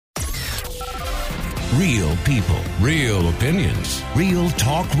Real people, real opinions, real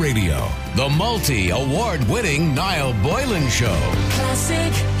talk radio. The multi-award-winning Niall Boylan Show.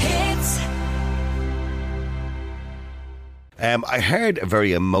 Classic hits. I heard a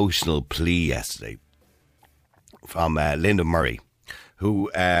very emotional plea yesterday from Linda Murray,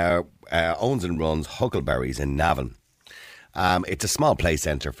 who owns and runs Huckleberries in Navan. It's a small play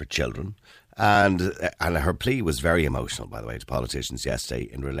centre for children. And her plea was very emotional, by the way, to politicians yesterday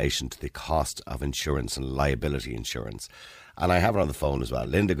in relation to the cost of insurance and liability insurance. And I have her on the phone as well.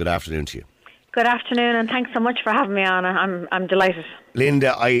 Linda, good afternoon to you. Good afternoon, and thanks so much for having me on. I'm delighted.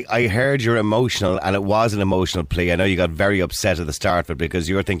 Linda, I heard you're emotional, and it was an emotional plea. I know you got very upset at the start of it because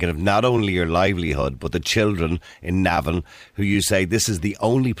you're thinking of not only your livelihood, but the children in Navan, who you say this is the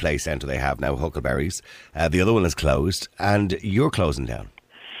only play centre they have now, Huckleberries. The other one is closed, and you're closing down.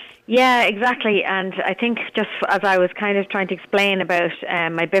 Yeah, exactly. And I think just as I was kind of trying to explain about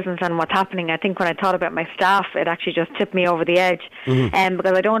my business and what's happening, I think when I thought about my staff, it actually just tipped me over the edge.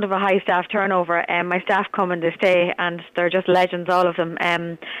 Because I don't have a high staff turnover. My staff come and they stay, and they're just legends, all of them.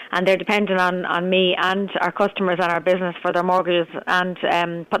 And they're dependent on me and our customers and our business for their mortgages and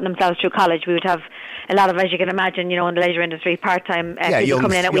putting themselves through college. We would have a lot of, as you can imagine, in the leisure industry, part-time people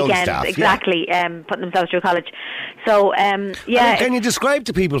coming in at weekends, staff, exactly, putting themselves through college. So, Can you describe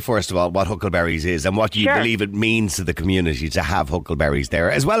to people, first of all, what Huckleberries is and what you believe it means to the community to have Huckleberries there,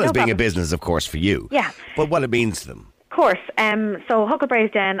 as well as being a business, of course, for you? Yeah. But what it means to them? Of course. So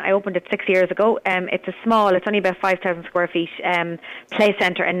Huckleberries Den, I opened it 6 years ago. It's only about 5,000 square feet play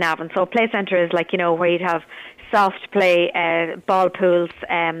centre in Navan. So a play centre is like, where you'd have soft play, ball pools,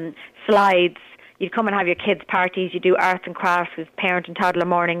 slides. You'd come and have your kids' parties. You do arts and crafts with parent and toddler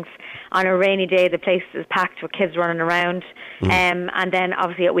mornings. On a rainy day, the place is packed with kids running around. And then,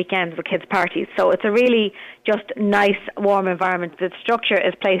 obviously, at weekends with kids' parties. So it's a really just nice, warm environment. The structure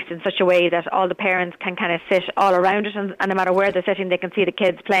is placed in such a way that all the parents can kind of sit all around it, and no matter where they're sitting, they can see the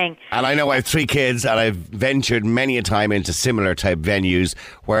kids playing. And I know I have 3 kids, and I've ventured many a time into similar type venues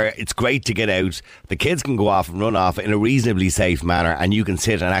where it's great to get out. The kids can go off and run off in a reasonably safe manner, and you can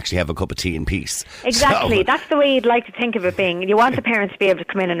sit and actually have a cup of tea in peace. Exactly. So, that's the way you'd like to think of it being. You want the parents to be able to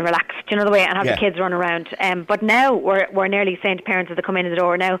come in and relax, do you know the way, and have the kids run around. But now we're nearly saying to parents as they come in the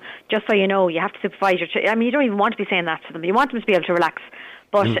door, now, just so you know, you have to supervise your children. I mean, you don't even want to be saying that to them. You want them to be able to relax.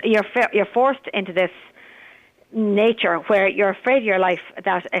 But you're forced into this nature where you're afraid of your life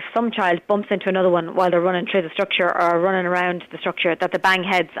that if some child bumps into another one while they're running through the structure or running around the structure, that they bang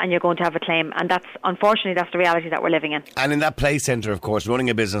heads and you're going to have a claim. And unfortunately that's the reality that we're living in. And in that play centre, of course, running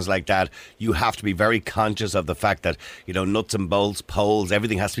a business like that, you have to be very conscious of the fact that, nuts and bolts, poles,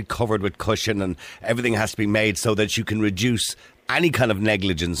 everything has to be covered with cushion and everything has to be made so that you can reduce any kind of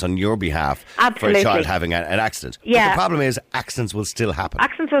negligence on your behalf. Absolutely. For a child having an accident. Yeah. But the problem is accidents will still happen.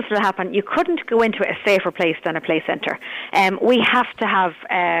 Accidents will still happen. You couldn't go into a safer place than a play centre. We have to have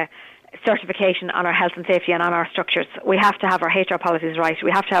certification on our health and safety and on our structures. We have to have our HR policies right.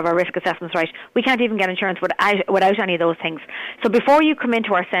 We have to have our risk assessments right. We can't even get insurance without any of those things. So before you come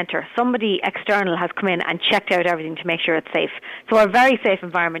into our centre, somebody external has come in and checked out everything to make sure it's safe. So we're a very safe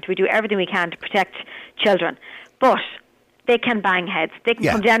environment. We do everything we can to protect children. But they can bang heads. They can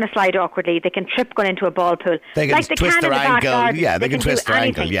come down a slide awkwardly. They can trip going into a ball pool. They can twist their ankle. They can twist their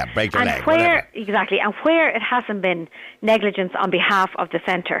ankle. Break their leg. Exactly. And where it hasn't been negligence on behalf of the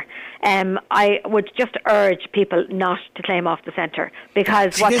centre, I would just urge people not to claim off the centre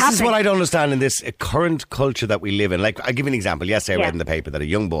because this is what I don't understand in this current culture that we live in. Like, I'll give you an example. Yesterday I read in the paper that a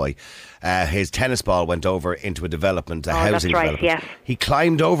young boy, his tennis ball went over into a housing development. Yes. He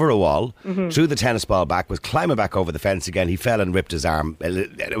climbed over a wall, threw the tennis ball back, was climbing back over the fence again. He fell and ripped his arm.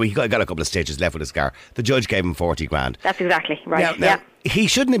 He got a couple of stitches left with a scar. The judge gave him 40 grand. That's exactly right. Now, he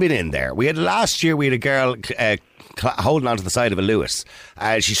shouldn't have been in there. Last year we had a girl holding onto the side of a Lewis.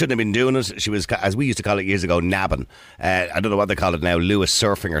 She shouldn't have been doing it. She was, as we used to call it years ago, nabbing. I don't know what they call it now, Lewis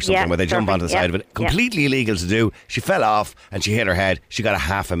surfing or something, where they jump onto the side of it. Completely illegal to do. She fell off and she hit her head. She got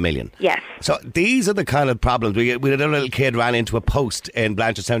 $500,000. Yes. So these are the kind of problems. We had a little kid ran into a post in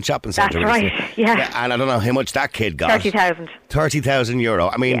Blanchardstown Shopping Centre. That's right, yeah. And I don't know how much that kid got. 30,000. 30,000 euro.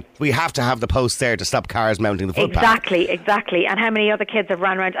 I mean, we have to have the posts there to stop cars mounting the footpath. Exactly. And how many other kids have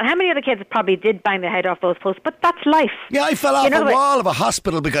ran around? And how many other kids probably did bang their head off those posts? But that's life. Yeah, I fell off a wall of a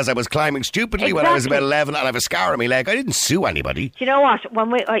hospital because I was climbing stupidly when I was about 11 and I have a scar on my leg. I didn't sue anybody. Do you know what?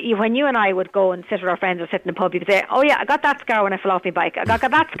 When you and I would go and sit with our friends or sit in the pub, you'd say, oh yeah, I got that scar when I fell off my bike. I got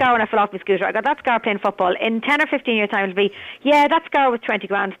that scar when I fell off my scooter. I got that scar playing football. In 10 or 15 years' time, it'll be, yeah, that scar was 20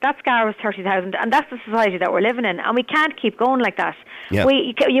 grand. That scar was 30,000. And that's the society that we're living in. And we can't keep going done like that. Yeah.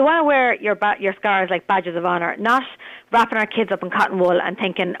 You want to wear your scars like badges of honour, not wrapping our kids up in cotton wool and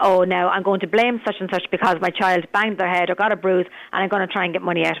thinking, oh, now I'm going to blame such and such because my child banged their head or got a bruise and I'm going to try and get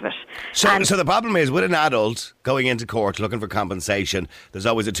money out of it. So the problem is, with an adult going into court looking for compensation, there's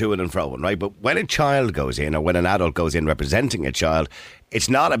always a to and fro, right? But when a child goes in, or when an adult goes in representing a child, it's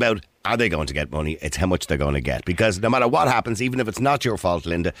not about are they going to get money, it's how much they're going to get. Because no matter what happens, even if it's not your fault,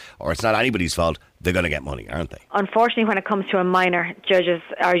 Linda, or it's not anybody's fault, they're going to get money, aren't they? Unfortunately, when it comes to a minor,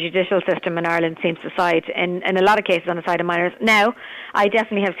 our judicial system in Ireland seems to side, in a lot of cases, on the side of minors. Now, I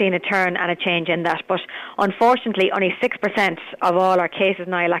definitely have seen a turn and a change in that, but unfortunately, only 6% of all our cases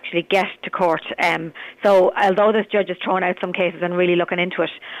now will actually get to court. So, although this judge is throwing out some cases and really looking into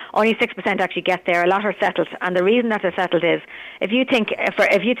it, only 6% actually get there. A lot are settled, and the reason that they're settled is if you think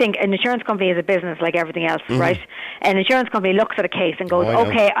an insurance company is a business like everything else, right? An insurance company looks at a case and goes,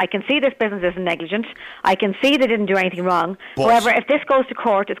 okay, I can see this business isn't negligent. I can see they didn't do anything wrong. However, if this goes to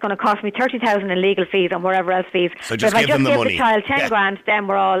court, it's going to cost me 30,000 in legal fees and whatever else fees. So if I just give money. The child 10 grand, then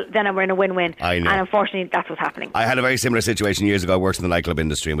we're in a win-win. I know. And unfortunately, that's what's happening. I had a very similar situation years ago. I worked in the nightclub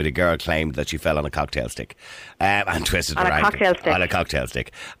industry, and with a girl claimed that she fell on a cocktail stick and twisted her ankle. On a cocktail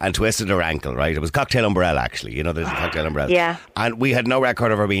stick. And twisted her ankle, right? It was cocktail umbrella, actually. You know, there's a cocktail umbrella. Yeah. And we had no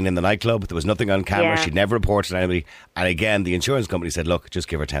record of her being in the nightclub. There was nothing on camera. Yeah. She'd never reported anybody. And again, the insurance company said, look, just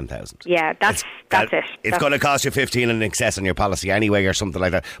give her 10,000. Yeah, that's it. It's going to cost you 15 in excess on your policy anyway, or something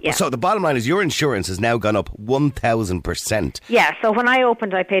like that. Yeah. But so the bottom line is your insurance has now gone up 1,000%. Yeah, so when I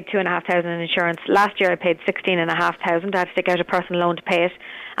opened, I paid 2,500 in insurance. Last year, I paid 16,500. I had to take out a personal loan to pay it.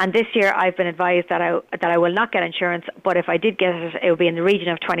 And this year, I've been advised that I will not get insurance, but if I did get it, it would be in the region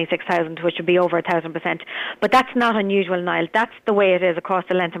of 26,000, which would be over 1,000%. But that's not unusual, Niall. That's the way it is across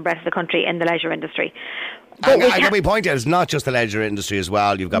the length and breadth of the country in the leisure industry. And we point out, it's not just the leisure industry as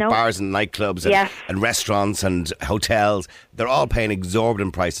well. You've got bars and nightclubs and restaurants and hotels. They're all paying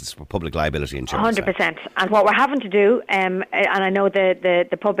exorbitant prices for public liability insurance. 100%. And what we're having to do, and I know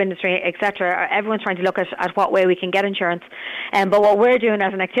the pub industry, etc., everyone's trying to look at what way we can get insurance. But what we're doing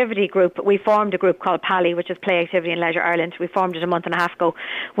as an activity group, we formed a group called PALI, which is Play Activity and Leisure Ireland. We formed it a month and a half ago.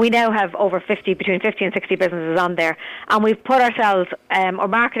 We now have between 50 and 60 businesses on there. And we've put ourselves, or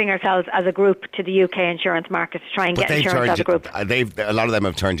marketing ourselves as a group to the UK insurance market to try and get insurance as a group. A lot of them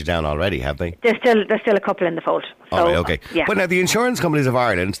have turned you down already, have they? There's still a couple in the fold. So, right, okay. Yeah. But now the insurance companies of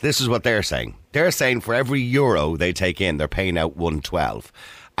Ireland, this is what they're saying. They're saying for every euro they take in, they're paying out 112.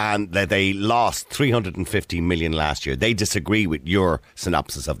 And that they lost 350 million last year. They disagree with your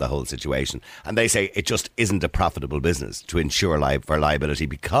synopsis of the whole situation. And they say it just isn't a profitable business to insure for liability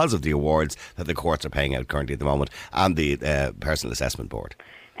because of the awards that the courts are paying out currently at the moment and the Personal Assessment Board.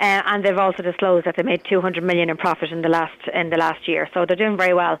 And they've also disclosed that they made 200 million in profit in the last year, so they're doing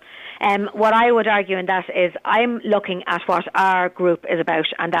very well. What I would argue in that is I'm looking at what our group is about,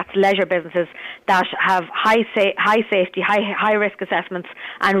 and that's leisure businesses that have high safety, high risk assessments,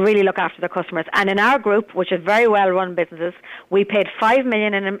 and really look after their customers. And in our group, which is very well run businesses, we paid 5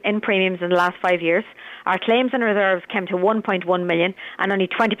 million in premiums in the last 5 years. Our claims and reserves came to 1.1 million, and only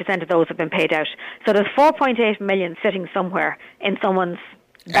 20% of those have been paid out. So there's 4.8 million sitting somewhere in someone's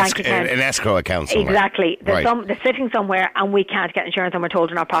bank account. An escrow account somewhere. Exactly. They're sitting somewhere and we can't get insurance and we're told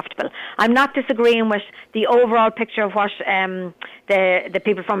we're not profitable. I'm not disagreeing with the overall picture of what the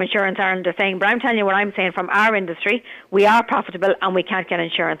people from Insurance Ireland are saying, but I'm telling you what I'm saying from our industry. We are profitable and we can't get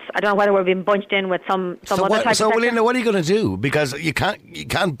insurance. I don't know whether we're being bunched in with some other type of sector. So, Linda, what are you going to do? Because you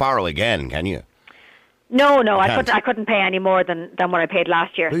can't borrow again, can you? No, I couldn't pay any more than what I paid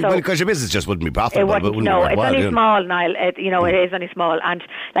last year. Well, because your business just wouldn't be profitable. It's only small, Niall. It is only small, and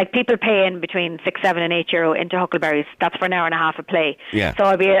like people pay in between €6, €7 and €8 into Huckleberries. That's for an hour and a half a play. Yeah. So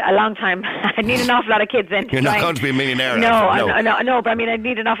I'd be a long time. I'd need an awful lot of kids in. You're not going to be a millionaire. No, but I mean I'd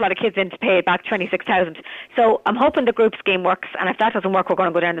need an awful lot of kids in to pay back 26,000. So I'm hoping the group scheme works, and if that doesn't work, we're going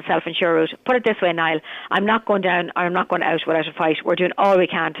to go down the self-insure route. Put it this way, Niall, I'm not going down, or I'm not going out without a fight. We're doing all we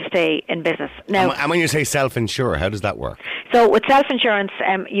can to stay in business. Now, and when you say self-insure, how does that work? So with self-insurance,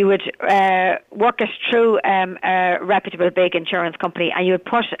 you would work it through a reputable big insurance company, and you would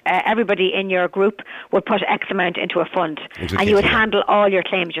put everybody in your group would put X amount into a fund, and you would handle all your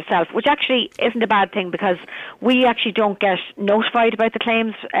claims yourself, which actually isn't a bad thing because we actually don't get notified about the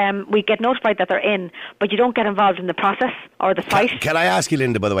claims. We get notified that they're in, but you don't get involved in the process or the fight. Can I ask you,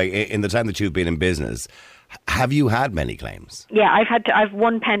 Linda, by the way, in the time that you've been in business, have you had many claims? Yeah, I've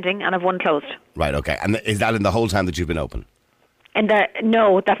one pending and I've one closed. Right, okay. And is that in the whole time that you've been open?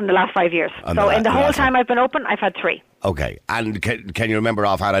 No, that's in the last 5 years. So in the whole time I've been open, I've had 3. Okay. And can you remember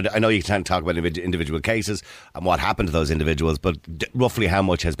offhand, I know you can't talk about individual cases and what happened to those individuals, but roughly how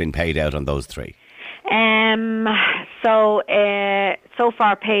much has been paid out on those 3? So so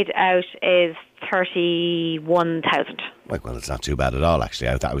far paid out is 31,000. Well, it's not too bad at all, actually.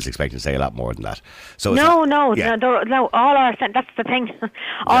 I was expecting to say a lot more than that. So No. Yeah. No. All our that's the thing.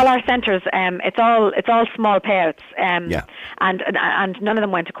 All our centres, it's all small payouts. Yeah. And none of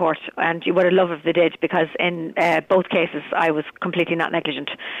them went to court. And you would have loved if they did, because in both cases I was completely not negligent.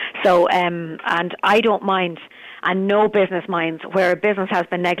 So and I don't mind. And no business minds where a business has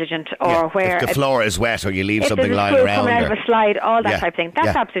been negligent, or where if the floor is wet, or you leave if something there's a lying screw around, coming out of a slide, all that Yeah. type of thing.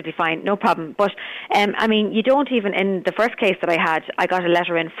 That's Yeah. absolutely fine, no problem. But I mean, you don't even, in the first case that I had, I got a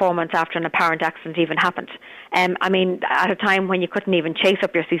letter in 4 months after an apparent accident even happened. I mean, at a time when you couldn't even chase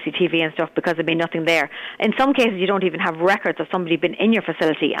up your CCTV and stuff because there'd be nothing there. In some cases, you don't even have records of somebody being in your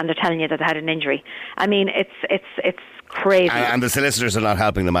facility and they're telling you that they had an injury. I mean, it's crazy. And the solicitors are not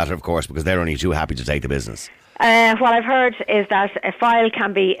helping the matter, of course, because they're only too happy to take the business. What I've heard is that a file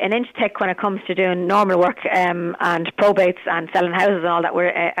can be an inch thick when it comes to doing normal work and probates and selling houses and all that. We're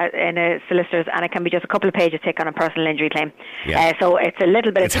in a solicitor's, and it can be just a couple of pages thick on a personal injury claim. Yeah. So it's a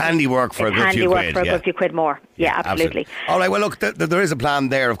little bit. It's handy work for a good few quid. a good few quid more. Yeah, absolutely. All right, well, look, there is a plan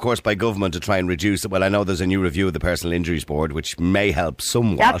there, of course, by government to try and reduce it. Well, I know there's a new review of the Personal Injuries Board, which may help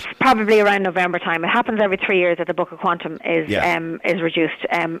somewhat. That's probably around November time. It happens every 3 years that the Book of Quantum is reduced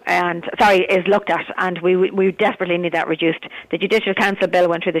is looked at, and we desperately need that reduced. The Judicial Council bill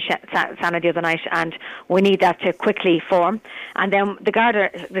went through the Senate the other night, and we need that to quickly form. And then the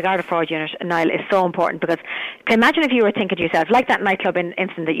Garda fraud unit, Niall, is so important, because imagine if you were thinking to yourself, like that nightclub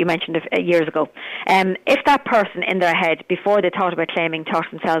incident that you mentioned years ago, if that person in their head, before they thought about claiming, thought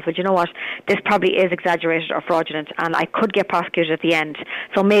to themselves, well, you know what, this probably is exaggerated or fraudulent, and I could get prosecuted at the end,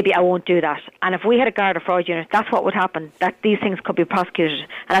 so maybe I won't do that. And if we had a Garda fraud unit, that's what would happen, that these things could be prosecuted.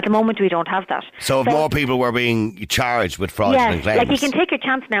 And at the moment, we don't have that. So if more people were being charged with fraudulent claims. Like, you can take your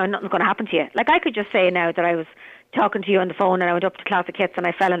chance now and nothing's going to happen to you. Like, I could just say now that I was talking to you on the phone and I went up to Classic Hits and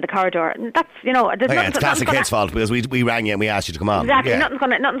I fell in the corridor. And that's, it's Classic Hits' fault, because we rang you and we asked you to come on. Exactly. Yeah. Nothing's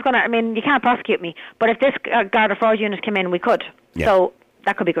going to, I mean, you can't prosecute me. But if this Garda fraud unit came in, we could. Yeah. So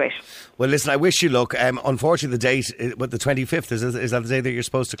that could be great. Well, listen, I wish you luck. Unfortunately, the date, the 25th, is that the day that you're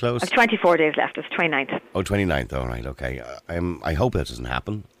supposed to close? It's 24 days left. It's 29th. Oh, 29th. All right, okay. I hope that doesn't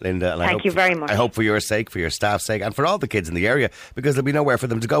happen, Linda. And Thank you very much. I hope for your sake, for your staff's sake, and for all the kids in the area, because there'll be nowhere for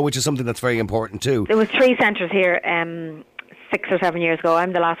them to go, which is something that's very important too. There was 3 centres here 6 or 7 years ago.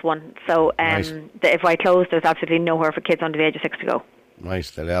 I'm the last one. So if I close, there's absolutely nowhere for kids under the age of 6 to go. Right,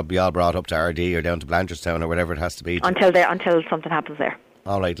 they'll be all brought up to RD or down to Blanchardstown or whatever it has to be. Until something happens there.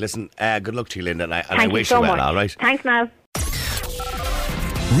 All right, listen, good luck to you, Linda, and I wish you you well, much. all right? Thanks, Niall.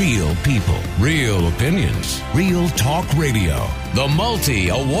 Real people, real opinions, real talk radio. The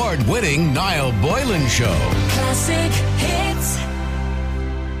multi-award-winning Niall Boylan Show. Classic hits.